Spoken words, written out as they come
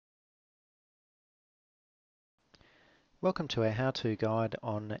Welcome to our how-to guide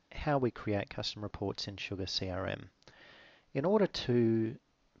on how we create custom reports in SugarCRM. In order to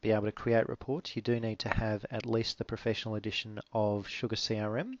be able to create reports, you do need to have at least the professional edition of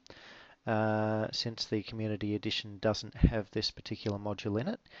SugarCRM. Since the community edition doesn't have this particular module in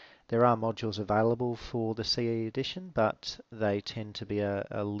it, there are modules available for the CE edition, but they tend to be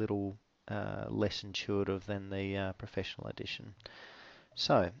a little less intuitive than the professional edition.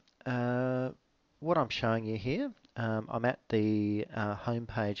 So, what I'm showing you here, I'm at the home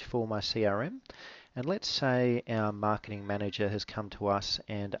page for my CRM, and let's say our marketing manager has come to us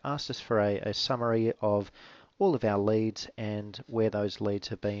and asked us for a summary of all of our leads and where those leads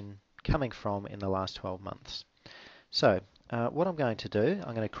have been coming from in the last 12 months. So what I'm going to do,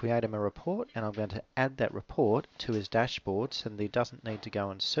 I'm going to create him a report, and I'm going to add that report to his dashboard so that he doesn't need to go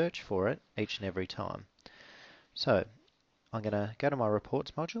and search for it each and every time. So I'm going to go to my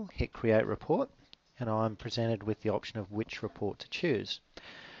reports module, hit create report, and I'm presented with the option of which report to choose.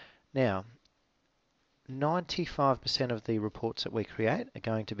 Now, 95% of the reports that we create are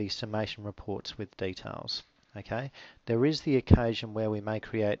going to be summation reports with details. Okay, there is the occasion where we may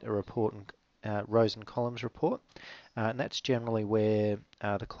create a report and rows and columns report, and that's generally where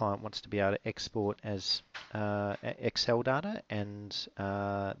the client wants to be able to export as Excel data, and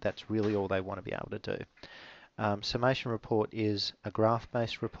that's really all they want to be able to do. Summation report is a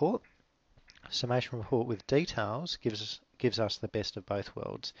graph-based report. Summation report with details gives us the best of both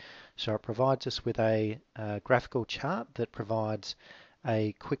worlds. So it provides us with a graphical chart that provides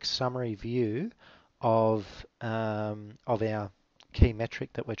a quick summary view of our key metric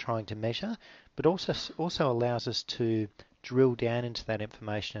that we're trying to measure, but also allows us to drill down into that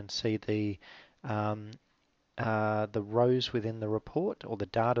information and see the rows within the report, or the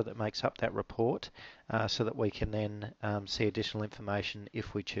data that makes up that report, so that we can then see additional information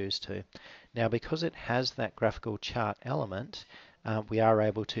if we choose to. Now, because it has that graphical chart element, we are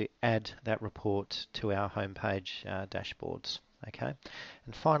able to add that report to our homepage dashboards. Okay,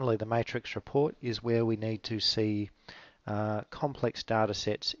 and finally, the matrix report is where we need to see complex data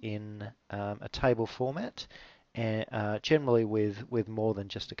sets in a table format, and generally with more than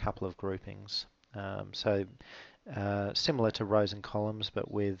just a couple of groupings. Similar to rows and columns, but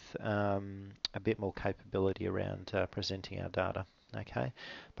with a bit more capability around presenting our data. Okay,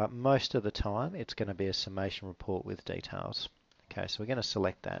 but most of the time it's going to be a summation report with details. Okay, so we're going to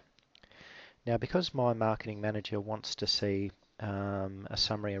select that. Now, because my marketing manager wants to see a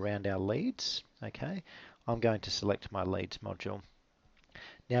summary around our leads, okay, I'm going to select my leads module.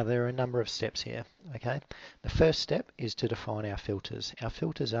 Now, there are a number of steps here. Okay, the first step is to define our filters. Our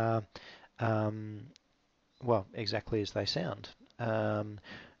filters are well, exactly as they sound.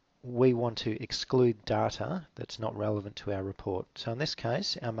 We want to exclude data that's not relevant to our report. So in this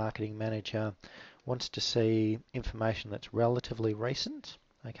case, our marketing manager wants to see information that's relatively recent,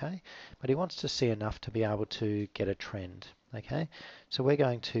 okay, but he wants to see enough to be able to get a trend. Okay, so we're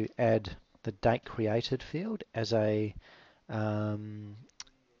going to add the date created field as a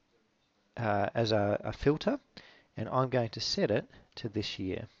filter, and I'm going to set it to this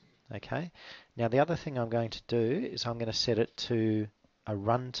year. Okay, now the other thing I'm going to do is I'm going to set it to a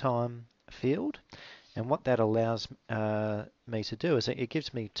runtime field, and what that allows me to do is it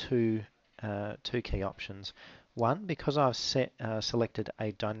gives me two key options. One, because I've selected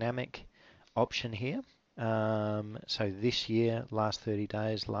a dynamic option here, so this year, last 30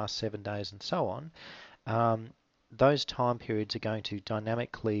 days, last 7 days, and so on, those time periods are going to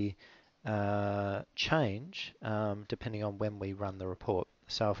dynamically change depending on when we run the report.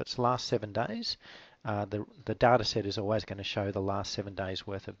 So if it's last 7 days, the data set is always going to show the last 7 days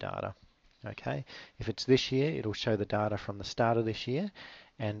worth of data. Okay, if it's this year, it'll show the data from the start of this year,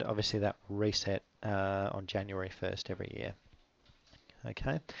 and obviously that will reset on January 1st every year.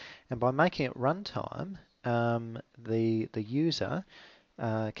 Okay, and by making it runtime, the user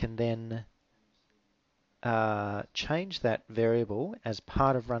can then change that variable as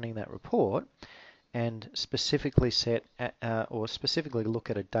part of running that report, and specifically set or specifically look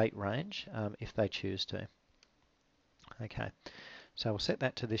at a date range if they choose to. Okay, so we'll set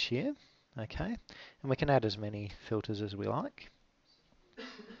that to this year. Okay, and we can add as many filters as we like.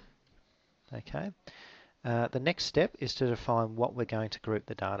 Okay, the next step is to define what we're going to group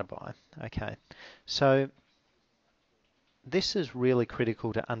the data by. Okay, so this is really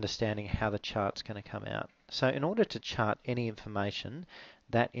critical to understanding how the chart's going to come out. So in order to chart any information,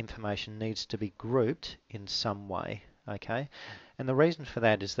 that information needs to be grouped in some way. Okay, and the reason for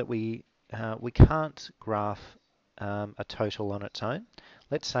that is that we can't graph a total on its own.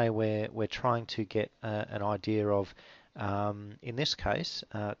 Let's say we're trying to get an idea of, in this case,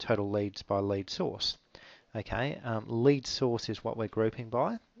 total leads by lead source. Okay, lead source is what we're grouping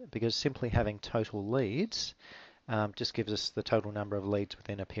by, because simply having total leads just gives us the total number of leads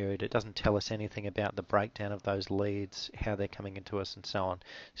within a period. It doesn't tell us anything about the breakdown of those leads, how they're coming into us, and so on.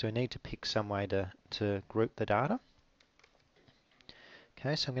 So we need to pick some way to group the data.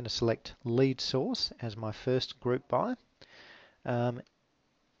 Okay, so I'm going to select lead source as my first group by. And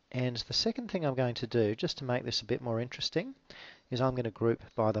the second thing I'm going to do, just to make this a bit more interesting, is I'm going to group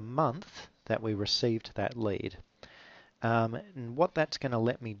by the month that we received that lead. And what that's going to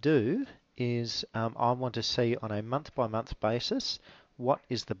let me do is I want to see on a month-by-month basis what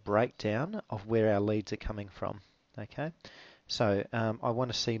is the breakdown of where our leads are coming from. Okay, so I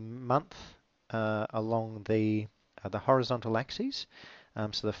want to see month along the horizontal axis.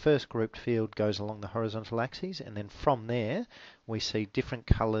 So the first grouped field goes along the horizontal axis, and then from there we see different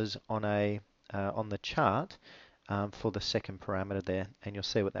colours on the chart for the second parameter there, and you'll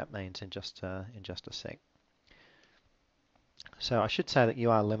see what that means in just a sec. So I should say that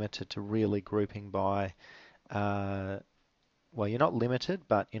you are limited to really grouping by, well, you're not limited,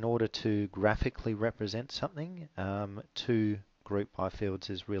 but in order to graphically represent something, two group by fields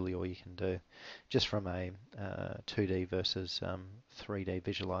is really all you can do, just from a 2D versus 3D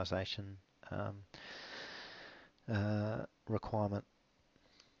visualization requirement.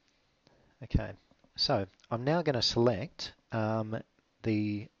 Okay, so I'm now going to select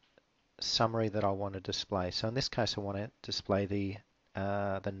the summary that I want to display. So in this case, I want to display the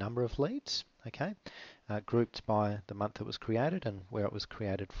number of leads, okay, grouped by the month it was created and where it was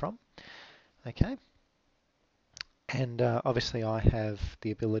created from, okay. And obviously I have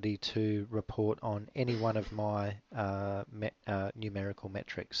the ability to report on any one of my numerical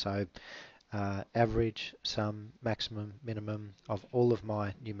metrics. So average, sum, maximum, minimum of all of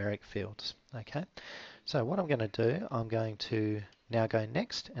my numeric fields, okay. So what I'm going to do, I'm going to now go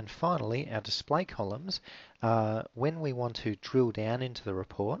next, and finally our display columns. When we want to drill down into the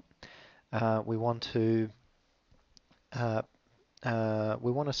report, we want to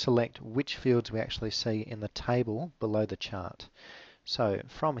select which fields we actually see in the table below the chart. So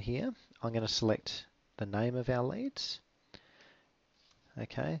from here, I'm going to select the name of our leads.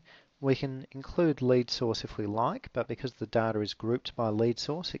 Okay, we can include lead source if we like, but because the data is grouped by lead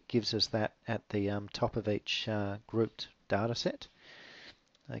source, it gives us that at the top of each grouped data set.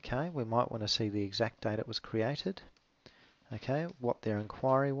 Okay, we might want to see the exact date it was created. Okay, what their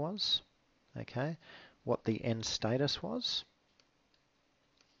inquiry was. Okay, what the end status was.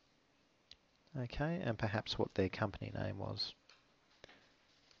 Okay, and perhaps what their company name was.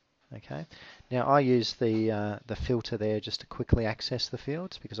 Okay, now I use the filter there just to quickly access the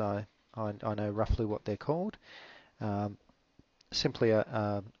fields because I know roughly what they're called. Simply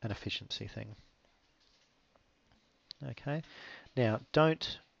an efficiency thing. Okay, now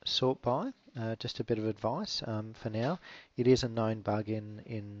don't sort by. Just a bit of advice for now. It is a known bug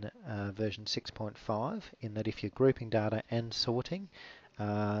in version 6.5 in that if you're grouping data and sorting,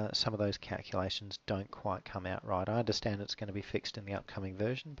 some of those calculations don't quite come out right. I understand it's going to be fixed in the upcoming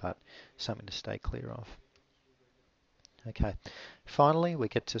version, but something to stay clear of. Okay, finally we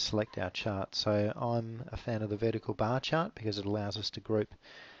get to select our chart. So I'm a fan of the vertical bar chart because it allows us to group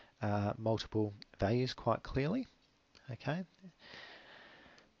multiple values quite clearly. Okay.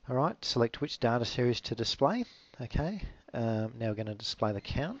 Alright, select which data series to display. Okay, now we're going to display the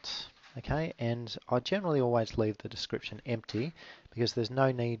count. Okay, and I generally always leave the description empty because there's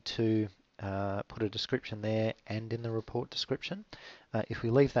no need to put a description there and in the report description. If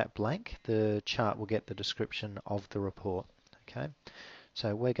we leave that blank, the chart will get the description of the report. Okay,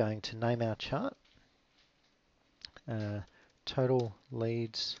 so we're going to name our chart total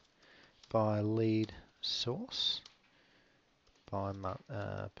leads by lead source by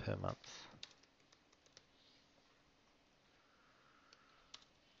per month.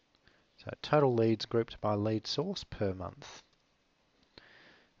 So total leads grouped by lead source per month.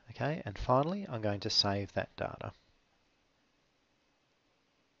 Okay, and finally I'm going to save that data.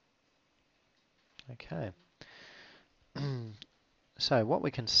 Okay. So what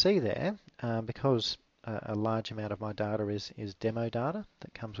we can see there, because a large amount of my data is demo data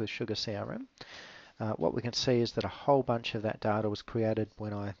that comes with SugarCRM, what we can see is that a whole bunch of that data was created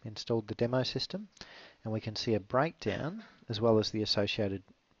when I installed the demo system, and we can see a breakdown as well as the associated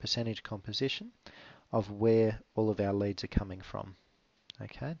percentage composition of where all of our leads are coming from.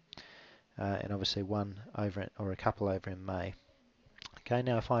 Okay, and obviously one over or a couple over in May. Okay,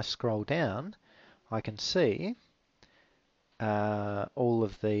 now if I scroll down, I can see all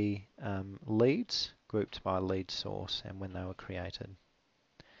of the leads grouped by lead source and when they were created.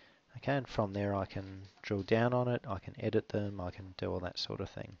 Okay, and from there I can drill down on it, I can edit them, I can do all that sort of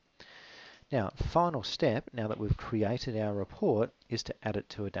thing. Now, final step, now that we've created our report, is to add it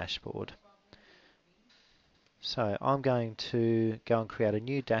to a dashboard. So I'm going to go and create a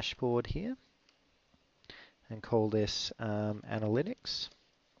new dashboard here and call this Analytics.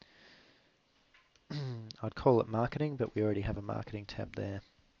 I'd call it Marketing, but we already have a Marketing tab there.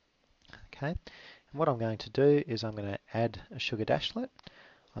 Okay, and what I'm going to do is I'm going to add a Sugar Dashlet.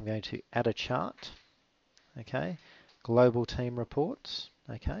 I'm going to add a chart. Okay, Global Team Reports.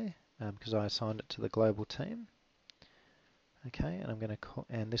 Okay, because I assigned it to the global team. Okay, and I'm going to call,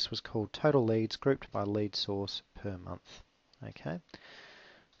 and this was called Total Leads grouped by lead source per month. Okay,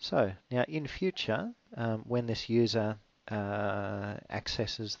 so now in future, when this user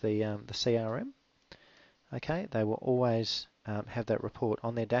accesses the CRM, okay, they will always have that report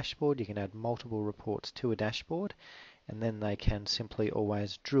on their dashboard. You can add multiple reports to a dashboard, and then they can simply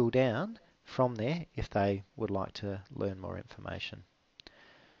always drill down from there if they would like to learn more information.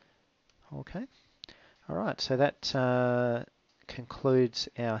 Okay. Alright, so that concludes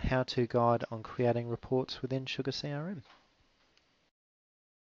our how-to guide on creating reports within SugarCRM.